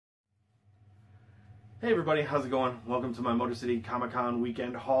Hey everybody, how's it going? Welcome to my Motor City Comic Con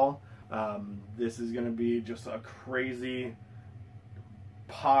weekend haul. This is going to be just a crazy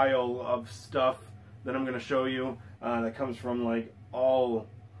pile of stuff that I'm going to show you that comes from like all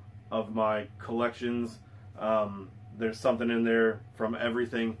of my collections. There's something in there from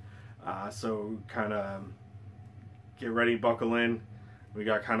everything, so kind of get ready, buckle in. We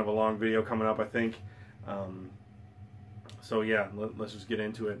got kind of a long video coming up, I think. So yeah, let's just get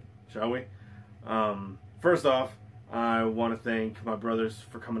into it, shall we? First off, I want to thank my brothers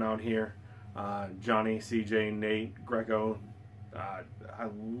for coming out here. Johnny, CJ, Nate, Greco. I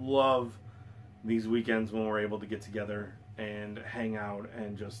love these weekends when we're able to get together and hang out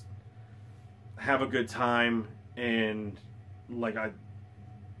and just have a good time. And like,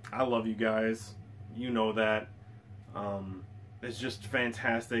 I love you guys. You know that. It's just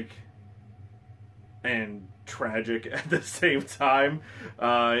fantastic and tragic at the same time.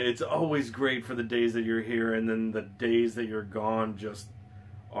 It's always great for the days that you're here, and then the days that you're gone just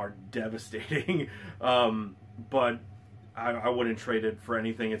are devastating. But I wouldn't trade it for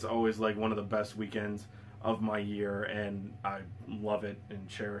anything. It's always like one of the best weekends of my year, and I love it and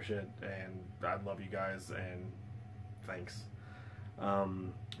cherish it, and I love you guys, and thanks.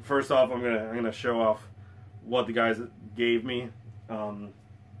 First off, I'm gonna show off what the guys gave me.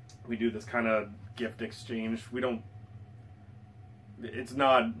 We do this kind of gift exchange. It's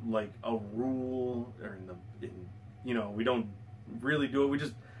not like a rule, or you know, we don't really do it. We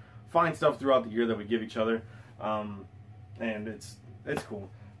just find stuff throughout the year that we give each other, and it's cool.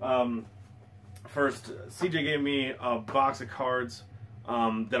 First, CJ gave me a box of cards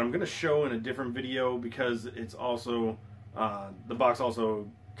that I'm gonna show in a different video, because it's also the box also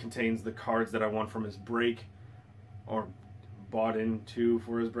contains the cards that I won from his break, or bought into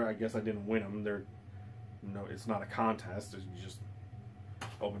for his break. I guess I didn't win them. No, it's not a contest. He just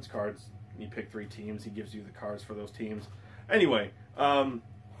opens cards. You pick 3 teams. He gives you the cards for those teams. Anyway, I'm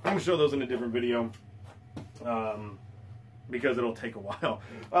going to show those in a different video because it'll take a while.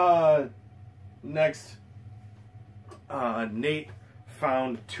 Next, Nate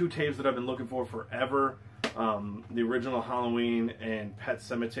found 2 tapes that I've been looking for forever. The original Halloween and Pet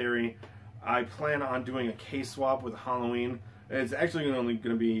Sematary. I plan on doing a case swap with Halloween. It's actually only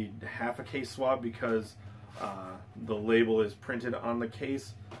going to be half a case swap because the label is printed on the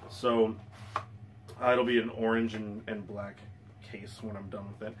case. So it'll be an orange and black case when I'm done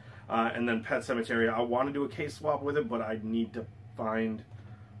with it. And then Pet Sematary, I want to do a case swap with it, but I need to find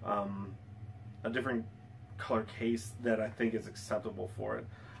a different color case that I think is acceptable for it.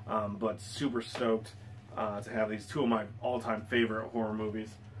 But super stoked to have these 2 of my all-time favorite horror movies.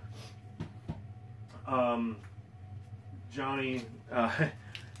 Johnny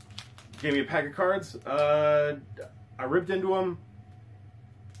gave me a pack of cards. I ripped into them,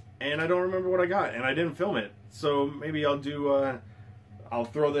 and I don't remember what I got, and I didn't film it. So maybe I'll do. I'll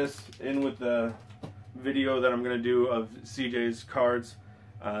throw this in with the video that I'm gonna do of CJ's cards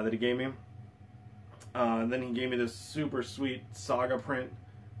that he gave me. Then he gave me this super sweet Saga print,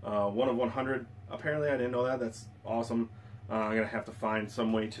 1 of 100. Apparently, I didn't know that. That's awesome. I'm gonna have to find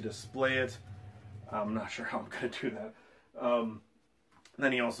some way to display it. I'm not sure how I'm gonna do that.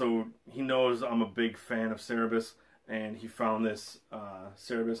 Then he knows I'm a big fan of Cerebus, and he found this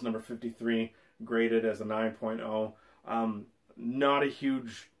Cerebus number 53 graded as a 9.0. Not a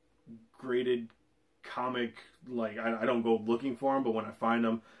huge graded comic, like I don't go looking for them, but when I find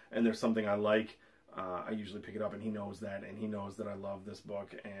them and there's something I like, I usually pick it up, and he knows that, and he knows that I love this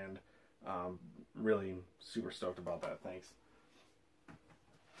book, and really super stoked about that. Thanks.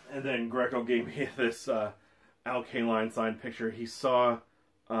 And then Greco gave me this Al Kaline signed picture. He saw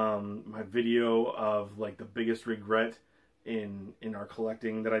my video of like the biggest regret in our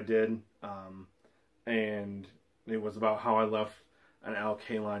collecting that I did, and it was about how I left an Al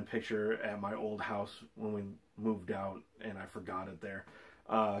Kaline picture at my old house when we moved out, and I forgot it there.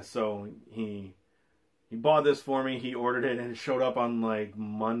 So he bought this for me. He ordered it, and it showed up on like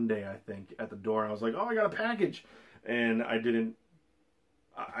Monday, I think, at the door. I was like, oh, I got a package, and I didn't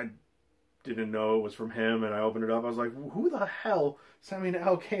know it was from him, and I opened it up. I was like, who the hell sent me an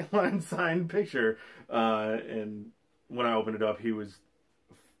Al Kaline signed picture? And when I opened it up, he was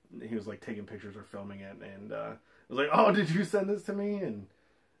like taking pictures or filming it, and I was like, oh, did you send this to me? And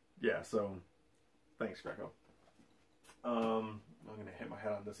yeah, so thanks, Greco. I'm gonna hit my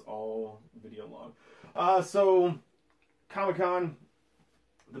head on this all video long. So Comic-Con,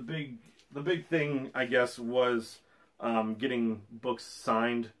 the big thing, I guess, was getting books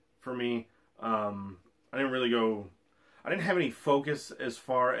signed for me. I didn't have any focus as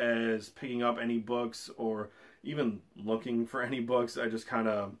far as picking up any books or even looking for any books. I just kind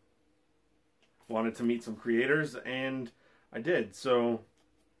of wanted to meet some creators, and I did. So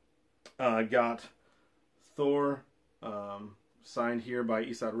I got Thor signed here by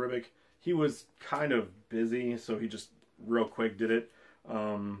Esad Ribic. He was kind of busy, so he just real quick did it.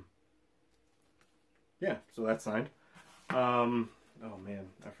 Yeah, so that's signed. Oh man,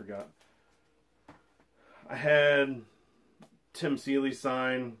 I forgot. I had Tim Seeley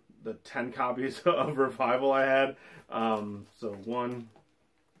sign the 10 copies of Revival I had. So 1,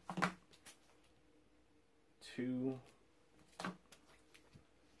 2,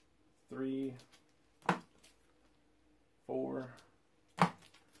 3, 4,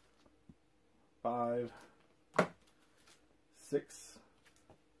 5, 6,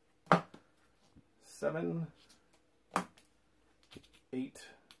 7, 8,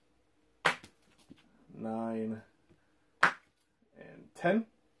 9, and 10.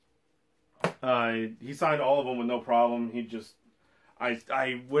 He signed all of them with no problem. He just,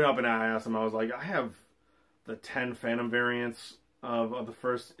 I went up and I asked him, I was like, I have the 10 Phantom variants of the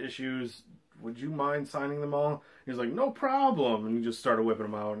first issues. Would you mind signing them all? He was like, no problem. And he just started whipping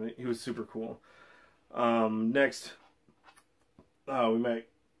them out, and he was super cool. Next, we met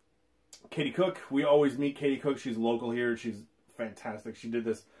Katie Cook. We always meet Katie Cook. She's local here. She's fantastic. She did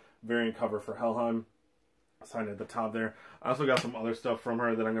this variant cover for Helheim. Signed at the top there. I also got some other stuff from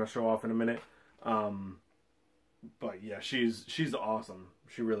her that I'm going to show off in a minute. But yeah, she's awesome.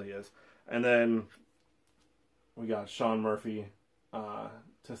 She really is. And then we got Sean Murphy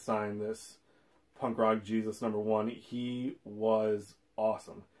to sign this Punk Rock Jesus #1. He was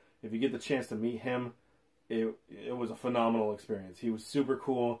awesome. If you get the chance to meet him, it was a phenomenal experience. He was super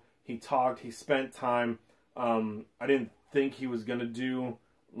cool. He talked. He spent time. I didn't think he was going to do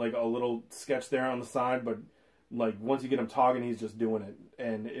like a little sketch there on the side, but like once you get him talking, he's just doing it,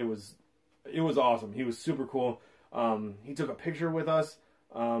 and it was awesome. He was super cool. He took a picture with us.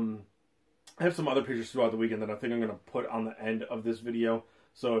 I have some other pictures throughout the weekend that I think I'm going to put on the end of this video,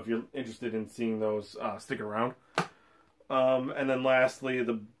 so if you're interested in seeing those, stick around. And then lastly,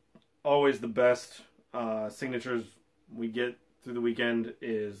 always the best signatures we get through the weekend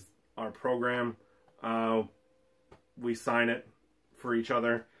is our program. We sign it for each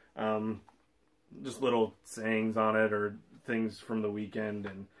other, just little sayings on it or things from the weekend,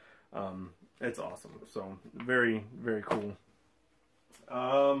 and it's awesome. So very, very cool.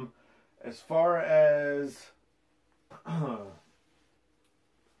 As far as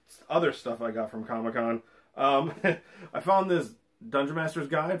other stuff I got from Comic-Con, I found this Dungeon Master's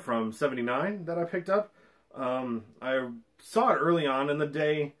Guide from '79 that I picked up. I saw it early on in the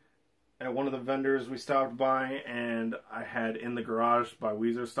day at one of the vendors we stopped by, and I had In the Garage by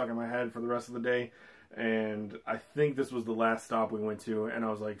Weezer stuck in my head for the rest of the day, and I think this was the last stop we went to, and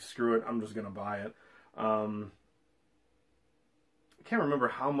I was like, screw it, I'm just gonna buy it. I can't remember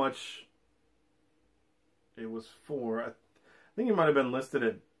how much it was for. I think it might have been listed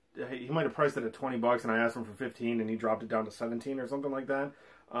at, he might have priced it at 20 bucks, and I asked him for 15, and he dropped it down to 17 or something like that.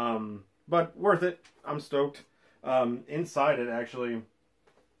 But worth it. I'm stoked. Inside it, actually,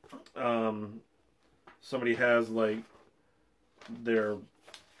 somebody has like their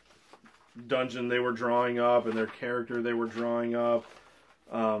dungeon they were drawing up and their character they were drawing up.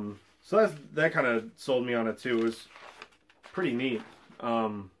 So that kind of sold me on it too. It was pretty neat,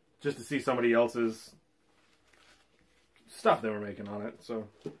 just to see somebody else's stuff they were making on it. So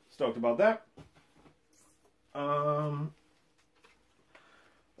stoked about that.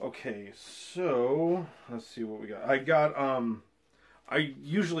 Okay, so let's see what we got. I got I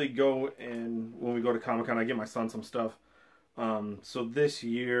usually go in, when we go to Comic-Con, I get my son some stuff. So this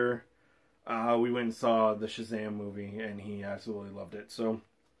year, we went and saw the Shazam movie, and he absolutely loved it. So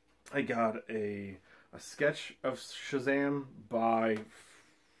I got a sketch of Shazam by,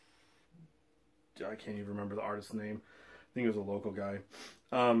 I can't even remember the artist's name. I think it was a local guy.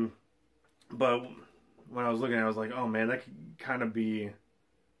 But when I was looking at it, I was like, oh man, that could kind of be,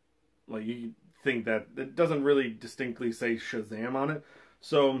 like, you think that it doesn't really distinctly say Shazam on it.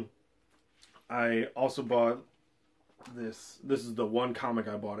 So I also bought this. This is the one comic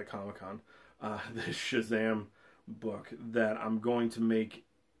I bought at Comic-Con. This Shazam book that I'm going to make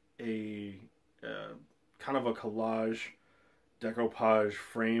a kind of a collage, decoupage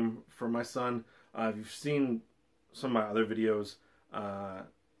frame for my son. If you've seen some of my other videos, I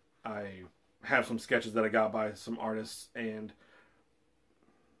have some sketches that I got by some artists and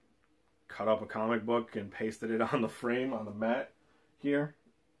cut up a comic book and pasted it on the frame on the mat here,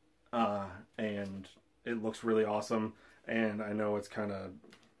 and it looks really awesome. And I know it's kind of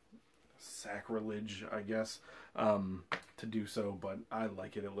sacrilege, I guess, to do so, but I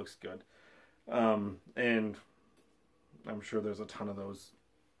like it. It looks good, and I'm sure there's a ton of those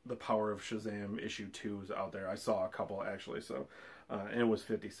the Power of Shazam issue 2s out there. I saw a couple actually, so and it was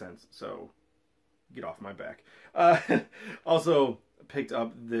 50 cents. So get off my back. Also picked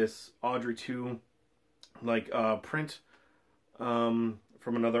up this Audrey 2 print from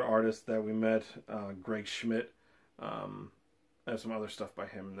another artist that we met, Greg Schmidt. I have some other stuff by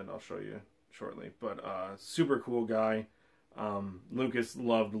him that I'll show you shortly. But super cool guy. Lucas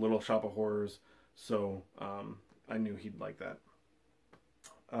loved Little Shop of Horrors, so I knew he'd like that.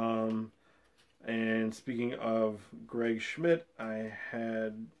 And speaking of Greg Schmidt, I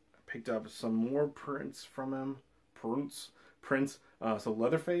had picked up some more prints from him. Prints. So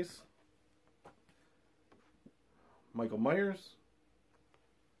Leatherface, Michael Myers,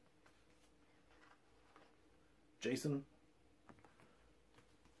 Jason,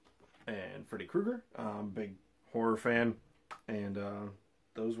 and Freddy Krueger. Big horror fan, and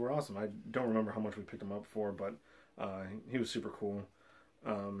those were awesome. I don't remember how much we picked them up for, but he was super cool.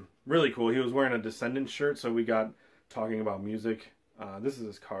 Really cool. He was wearing a Descendants shirt, so we got talking about music. This is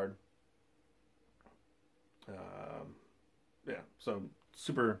his card. Yeah, so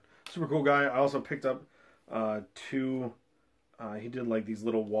super cool guy. I also picked up two. He did like these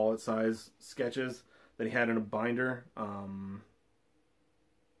little wallet size sketches that he had in a binder. I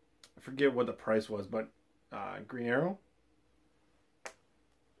forget what the price was, but Green Arrow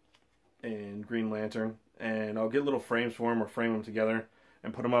and Green Lantern, and I'll get little frames for him or frame them together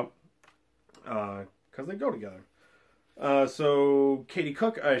and put them up because they go together. So Katie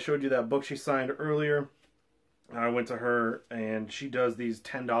Cook, I showed you that book she signed earlier. I went to her, and she does these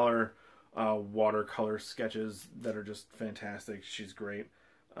 $10 watercolor sketches that are just fantastic. She's great.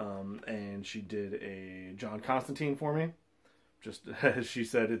 And she did a John Constantine for me. Just as she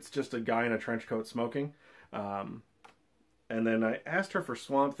said, it's just a guy in a trench coat smoking. And then I asked her for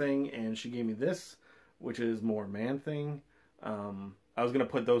Swamp Thing, and she gave me this, which is more Man-Thing. I was going to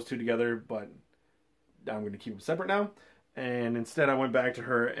put those two together, but I'm going to keep them separate now. And instead I went back to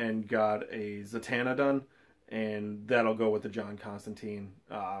her and got a Zatanna done. And that'll go with the John Constantine.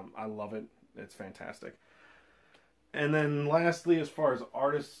 I love it. It's fantastic. And then lastly, as far as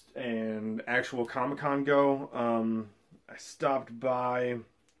artists and actual Comic-Con go, I stopped by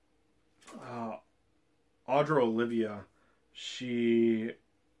Audra Olivia. She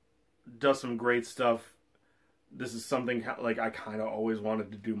does some great stuff. This is something like I kind of always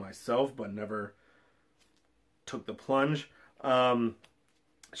wanted to do myself, but never took the plunge.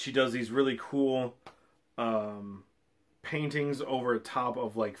 She does these really cool paintings over top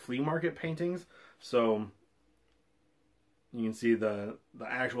of like flea market paintings. So you can see the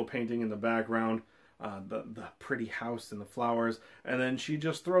actual painting in the background, the pretty house and the flowers, and then she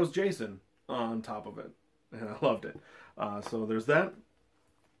just throws Jason on top of it, and I loved it. So there's that.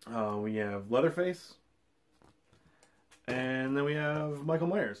 We have Leatherface, and then we have Michael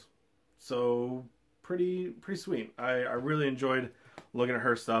Myers. So pretty sweet. I really enjoyed looking at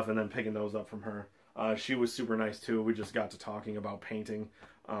her stuff and then picking those up from her. She was super nice too. We just got to talking about painting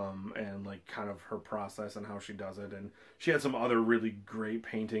and like kind of her process and how she does it. And she had some other really great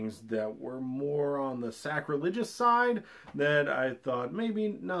paintings that were more on the sacrilegious side that I thought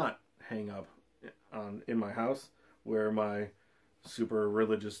maybe not hang up in my house where my super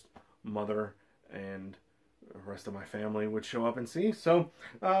religious mother and the rest of my family would show up and see. So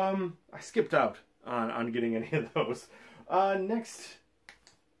I skipped out on getting any of those. Next...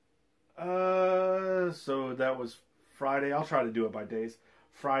 so that was Friday. I'll try to do it by days.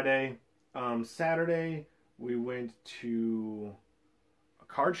 Friday. Saturday, we went to a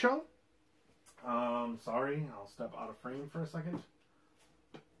card show. Sorry, I'll step out of frame for a second.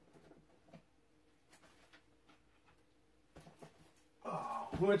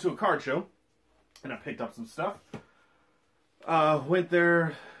 We went to a card show, and I picked up some stuff. Went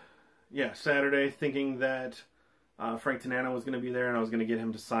there, Saturday, thinking that Frank Tanana was going to be there, and I was going to get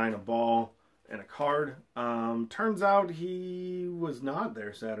him to sign a ball and a card. Turns out he was not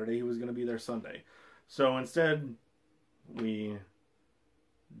there Saturday. He was going to be there Sunday. So instead, we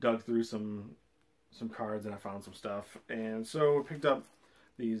dug through some cards, and I found some stuff. And so I picked up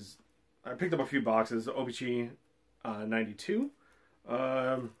a few boxes. OPC 92.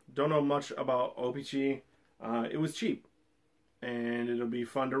 Don't know much about OPC. It was cheap, and it'll be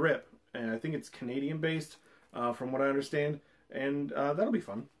fun to rip. And I think it's Canadian based. From what I understand, and that'll be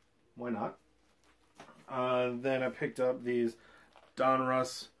fun. Why not? Then I picked up these Don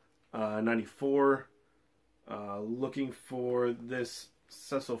Russ 94. Looking for this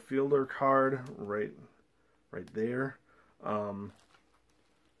Cecil Fielder card right there. I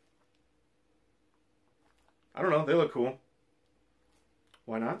don't know. They look cool.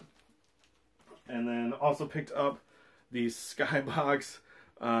 Why not? And then also picked up these Skybox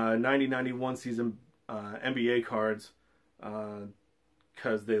 90-91 season NBA cards,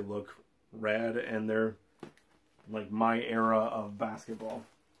 because they look rad and they're like my era of basketball.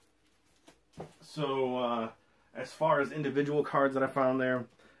 So as far as individual cards that I found there,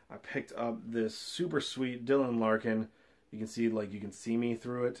 I picked up this super sweet Dylan Larkin. You can see, like, you can see me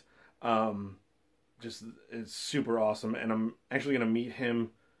through it. Just, it's super awesome, and I'm actually going to meet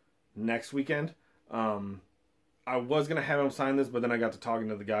him next weekend. I was going to have him sign this, but then I got to talking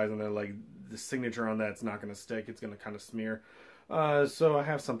to the guys, and they're like, the signature on that's not going to stick. It's going to kind of smear. So I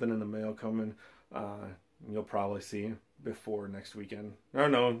have something in the mail coming. You'll probably see before next weekend. Or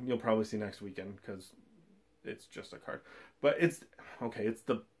no, you'll probably see next weekend, because it's just a card. But it's, okay, it's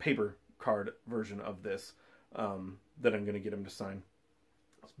the paper card version of this that I'm going to get him to sign.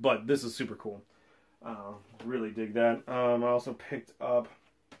 But this is super cool. Really dig that. I also picked up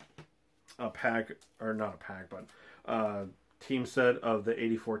a pack, or not a pack, but team set of the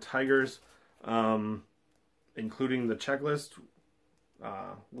 84 Tigers, including the checklist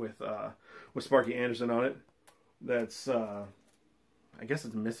with Sparky Anderson on it. That's, I guess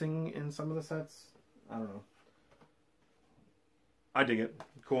it's missing in some of the sets. I don't know. I dig it.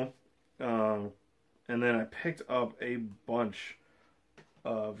 Cool. And then I picked up a bunch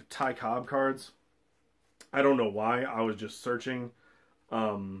of Ty Cobb cards. I don't know why. I was just searching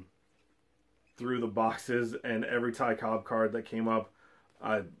through the boxes, and every Ty Cobb card that came up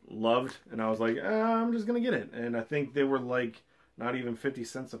I loved, and I was like, I'm just going to get it. And I think they were like not even 50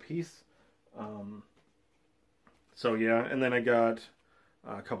 cents a piece. So yeah, and then I got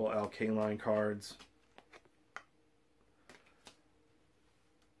a couple LK line cards.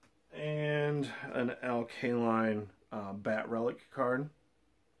 And an LK line Bat Relic card.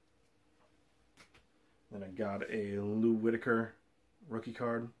 Then I got a Lou Whitaker rookie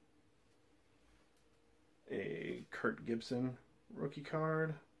card. A Kurt Gibson rookie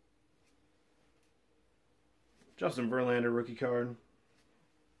card. Justin Verlander rookie card.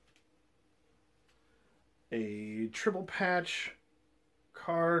 A triple patch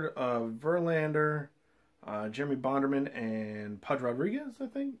card of Verlander, Jeremy Bonderman, and Pudge Rodriguez, I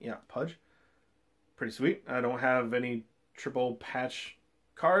think. Yeah, Pudge. Pretty sweet. I don't have any triple patch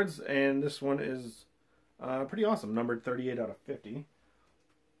cards, and this one is pretty awesome. Numbered 38 out of 50.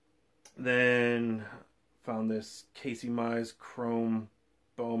 Then found this Casey Mize Chrome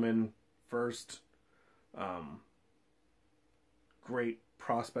Bowman first. Great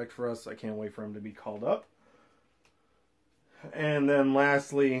prospect for us. I can't wait for him to be called up. And then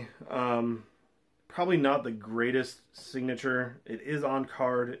lastly, probably not the greatest signature. It is on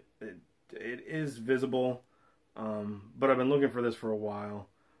card. It is visible. But I've been looking for this for a while.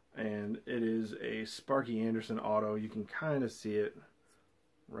 And it is a Sparky Anderson auto. You can kind of see it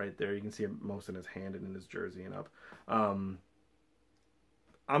right there. You can see it most in his hand and in his jersey and up. I'm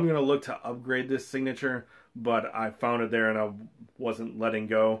going to look to upgrade this signature, but I found it there and I wasn't letting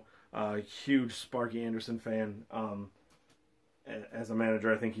go. Huge Sparky Anderson fan. As a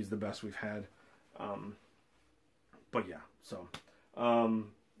manager, I think he's the best we've had. But yeah, so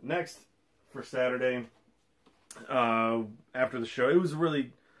next for Saturday, after the show, it was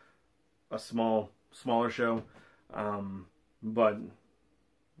really a smaller show, but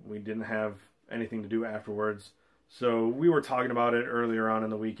we didn't have anything to do afterwards. So we were talking about it earlier on in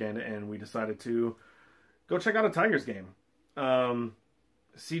the weekend, and we decided to go check out a Tigers game.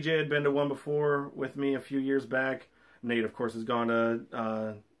 CJ had been to one before with me a few years back. Nate, of course, has gone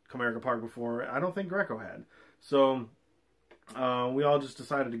to Comerica Park before. I don't think Greco had. So we all just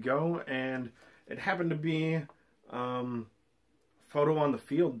decided to go, and it happened to be photo on the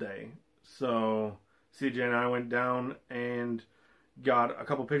field day. So CJ and I went down and got a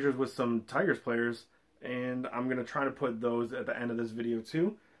couple pictures with some Tigers players, and I'm going to try to put those at the end of this video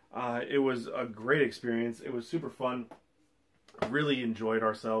too. It was a great experience. It was super fun. Really enjoyed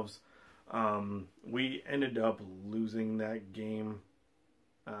ourselves. We ended up losing that game,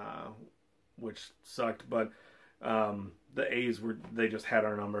 which sucked, but the A's they just had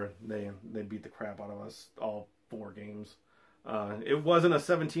our number. They beat the crap out of us all 4 games. It wasn't a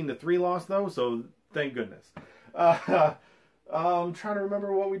 17-3 loss though, so thank goodness. I'm trying to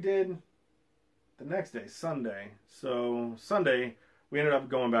remember what we did the next day, Sunday. So Sunday, we ended up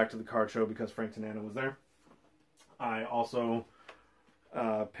going back to the card show because Frank Tanana was there. I also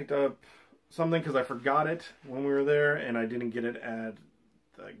picked up something because I forgot it when we were there, and I didn't get it at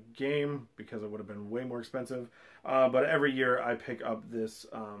the game because it would have been way more expensive. But every year I pick up this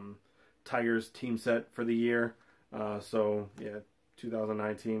Tigers team set for the year. So yeah,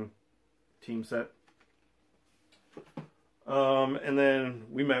 2019 team set. And then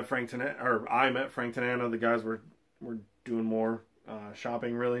we met Frank Tanana, or I met Frank Tanana. The guys were doing more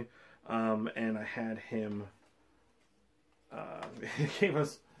shopping really, and I had him. He gave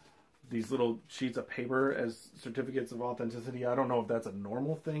us these little sheets of paper as certificates of authenticity. I don't know if that's a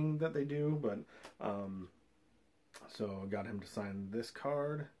normal thing that they do, but so I got him to sign this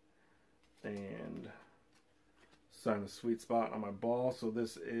card and sign the sweet spot on my ball. So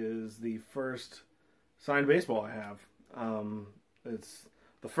this is the first signed baseball I have. It's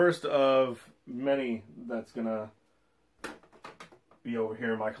the first of many that's gonna be over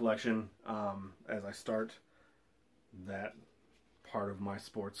here in my collection as I start that part of my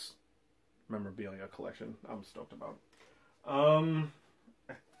sports memorabilia collection. I'm stoked about. I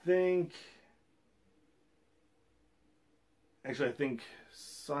think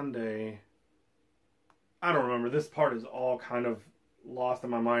Sunday, I don't remember. This part is all kind of lost in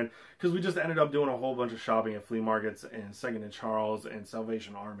my mind because we just ended up doing a whole bunch of shopping at flea markets and Second and Charles and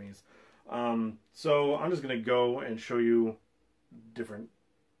Salvation Armies. So I'm just gonna go and show you different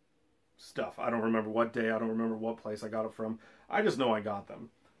stuff. I don't remember what day, I don't remember what place I got it from. I just know I got them.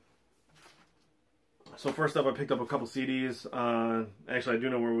 So first up, I picked up a couple CDs. Actually, I do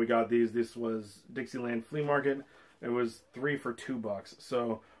know where we got these. This was Dixieland Flea Market. It was 3 for $2.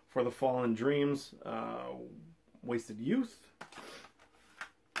 So For the Fallen Dreams, Wasted Youth,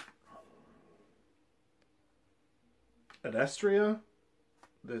 Adestria.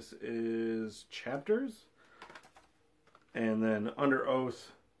 This is Chapters. And then Under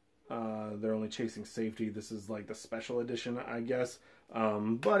Oath, They're Only Chasing Safety. This is like the special edition, I guess.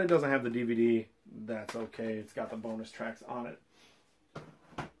 But it doesn't have the DVD. That's okay. It's got the bonus tracks on it.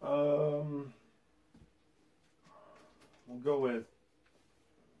 We'll go with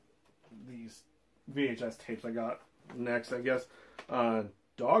these VHS tapes I got next, I guess.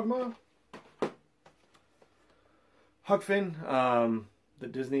 Dogma. Huck Finn, the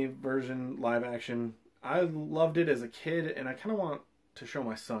Disney version, live action. I loved it as a kid, and I kind of want to show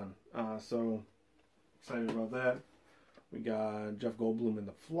my son. So excited about that. We got Jeff Goldblum in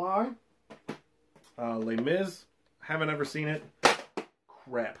The Fly. Les Mis. Haven't ever seen it.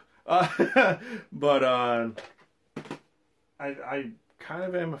 Crap. But I kind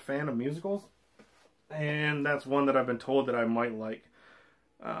of am a fan of musicals, and that's one that I've been told that I might like.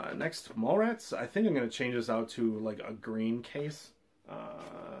 Next, Mallrats. I think I'm going to change this out to like a green case.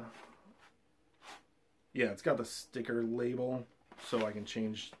 Yeah, it's got the sticker label, so I can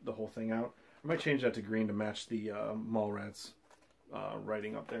change the whole thing out. I might change that to green to match the Mallrats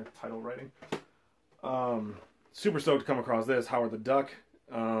writing up there, title writing. Super stoked to come across this, Howard the Duck.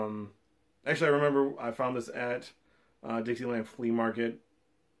 Actually, I remember I found this at Dixieland Flea Market.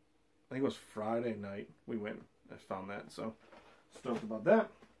 I think it was Friday night we went. I found that, so stoked about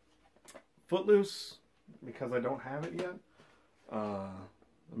that. Footloose, because I don't have it yet.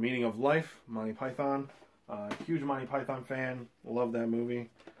 The Meaning of Life, Monty Python. Huge Monty Python fan. Love that movie.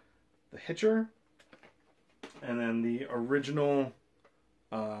 The Hitcher. And then the original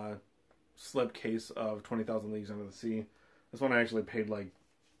slipcase of 20,000 Leagues Under the Sea. This one I actually paid like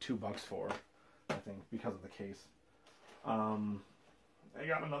 $2 for, I think, because of the case. I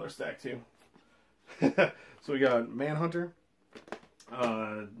got another stack too. So we got Manhunter.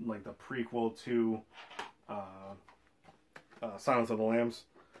 Like the prequel to Silence of the Lambs.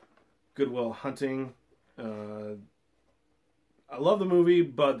 Good Will Hunting. I love the movie,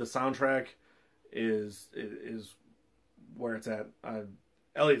 but the soundtrack is where it's at.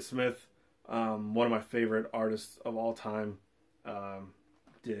 Elliott Smith, one of my favorite artists of all time,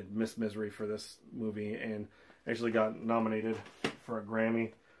 did Miss Misery for this movie and actually got nominated for a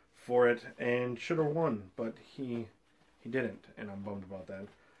Grammy for it and should have won, but he didn't, and I'm bummed about that.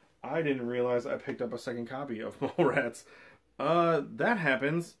 I didn't realize I picked up a second copy of Mallrats. That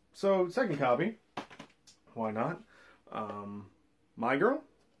happens. So, second copy. Why not? My Girl.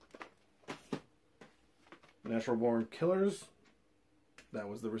 Natural Born Killers. That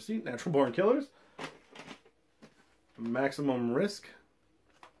was the receipt. Natural Born Killers. Maximum Risk.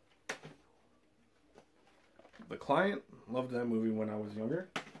 The Client. Loved that movie when I was younger.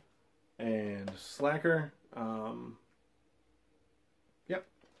 And Slacker. Yep.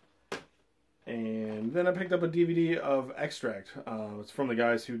 And then I picked up a DVD of Extract. It's from the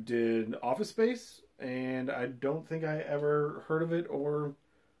guys who did Office Space, and I don't think I ever heard of it, or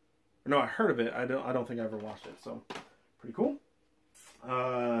no, I heard of it. I don't think I ever watched it. So pretty cool.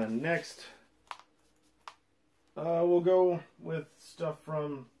 Next, we'll go with stuff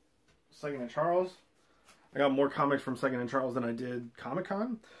from Second and Charles. I got more comics from Second and Charles than I did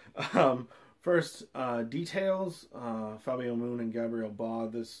Comic-Con. First, Details, Fabio Moon and Gabriel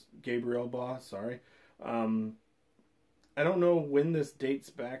Ba, sorry. I don't know when this dates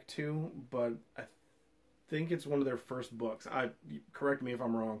back to, but I think it's one of their first books. Correct me if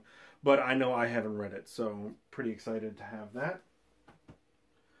I'm wrong, but I know I haven't read it, so pretty excited to have that.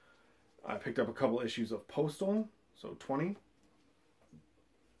 I picked up a couple issues of Postal, so 20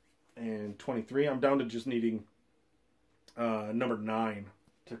 and 23. I'm down to just needing number 9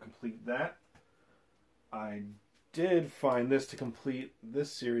 to complete that. I did find this to complete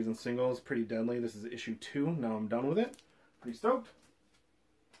this series in singles, Pretty Deadly. This is issue 2. Now I'm done with it. Pretty stoked.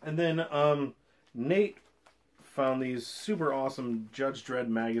 And then Nate found these super awesome Judge Dredd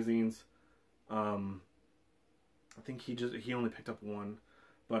magazines. I think he only picked up one,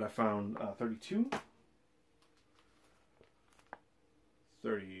 but I found 32,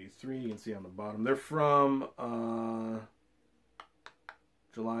 33. You can see on the bottom. They're from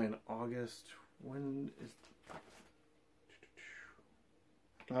July and August. When is?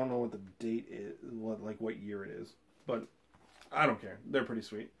 I don't know what the date is, what year it is, but I don't care. They're pretty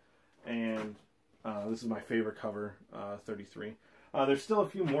sweet. And this is my favorite cover, 33. There's still a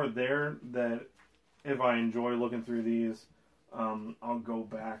few more there that if I enjoy looking through these, I'll go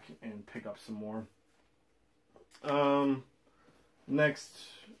back and pick up some more. Next,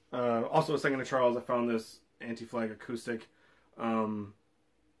 also a second to Charles, I found this Anti-Flag acoustic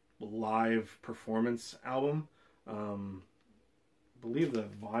live performance album. I believe the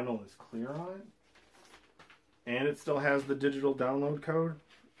vinyl is clear on it. And it still has the digital download code,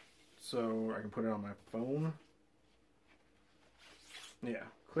 so I can put it on my phone. Yeah,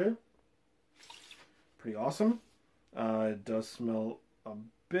 clear. Pretty awesome. It does smell a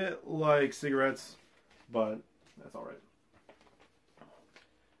bit like cigarettes, but that's alright.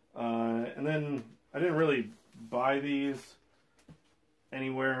 And then I didn't really buy these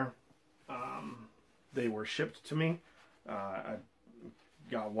anywhere. They were shipped to me. I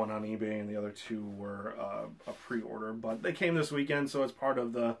got one on eBay and the other 2 were a pre-order, but they came this weekend, so it's part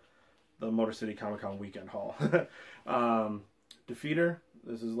of the Motor City Comic Con weekend haul. Defeater,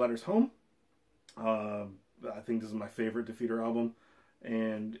 this is Letters Home. I think this is my favorite Defeater album,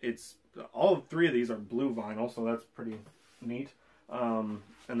 and it's all 3 of these are blue vinyl, so that's pretty neat. And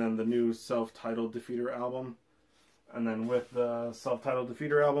then the new self-titled Defeater album. And then with the self-titled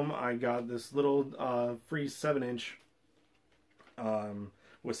Defeater album, I got this little free 7-inch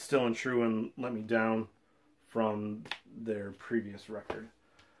with Still and True and Let Me Down from their previous record.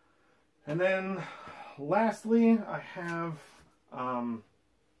 And then lastly, I have some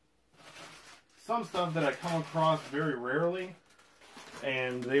stuff that I come across very rarely,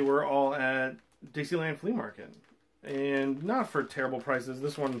 and they were all at Dixieland Flea Market. And not for terrible prices.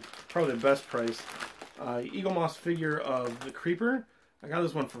 This one, probably the best price. Eagle Moss figure of the Creeper. I got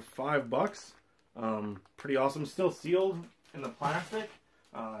this one for $5. Pretty awesome. Still sealed in the plastic.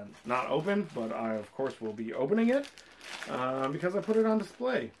 Not open, but I, of course, will be opening it because I put it on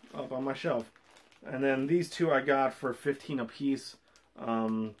display up on my shelf. And then these 2 I got for $15 a piece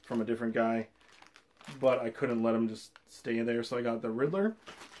from a different guy, but I couldn't let them just stay there, so I got the Riddler.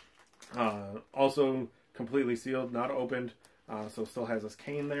 Also completely sealed, not opened, so still has his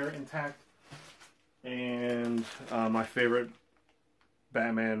cane there intact. And my favorite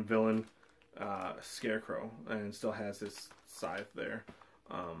Batman villain, Scarecrow, and still has his scythe there.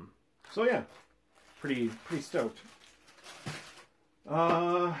 So yeah, pretty stoked.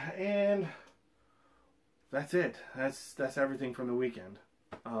 And that's it. That's everything from the weekend.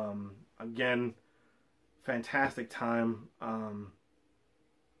 Again, fantastic time.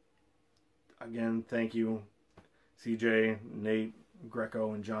 Again, thank you, CJ, Nate,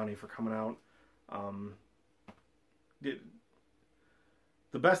 Greco, and Johnny for coming out.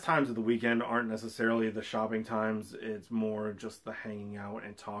 The best times of the weekend aren't necessarily the shopping times. It's more just the hanging out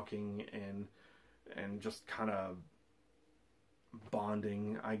and talking and just kind of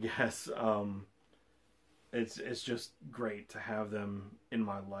bonding, I guess. It's just great to have them in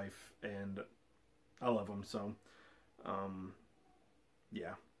my life, and I love them. So,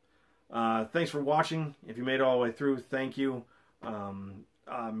 yeah. Thanks for watching. If you made it all the way through, thank you. I'm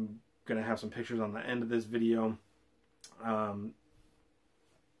gonna have some pictures on the end of this video.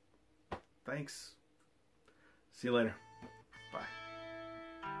 Thanks. See you later. Bye.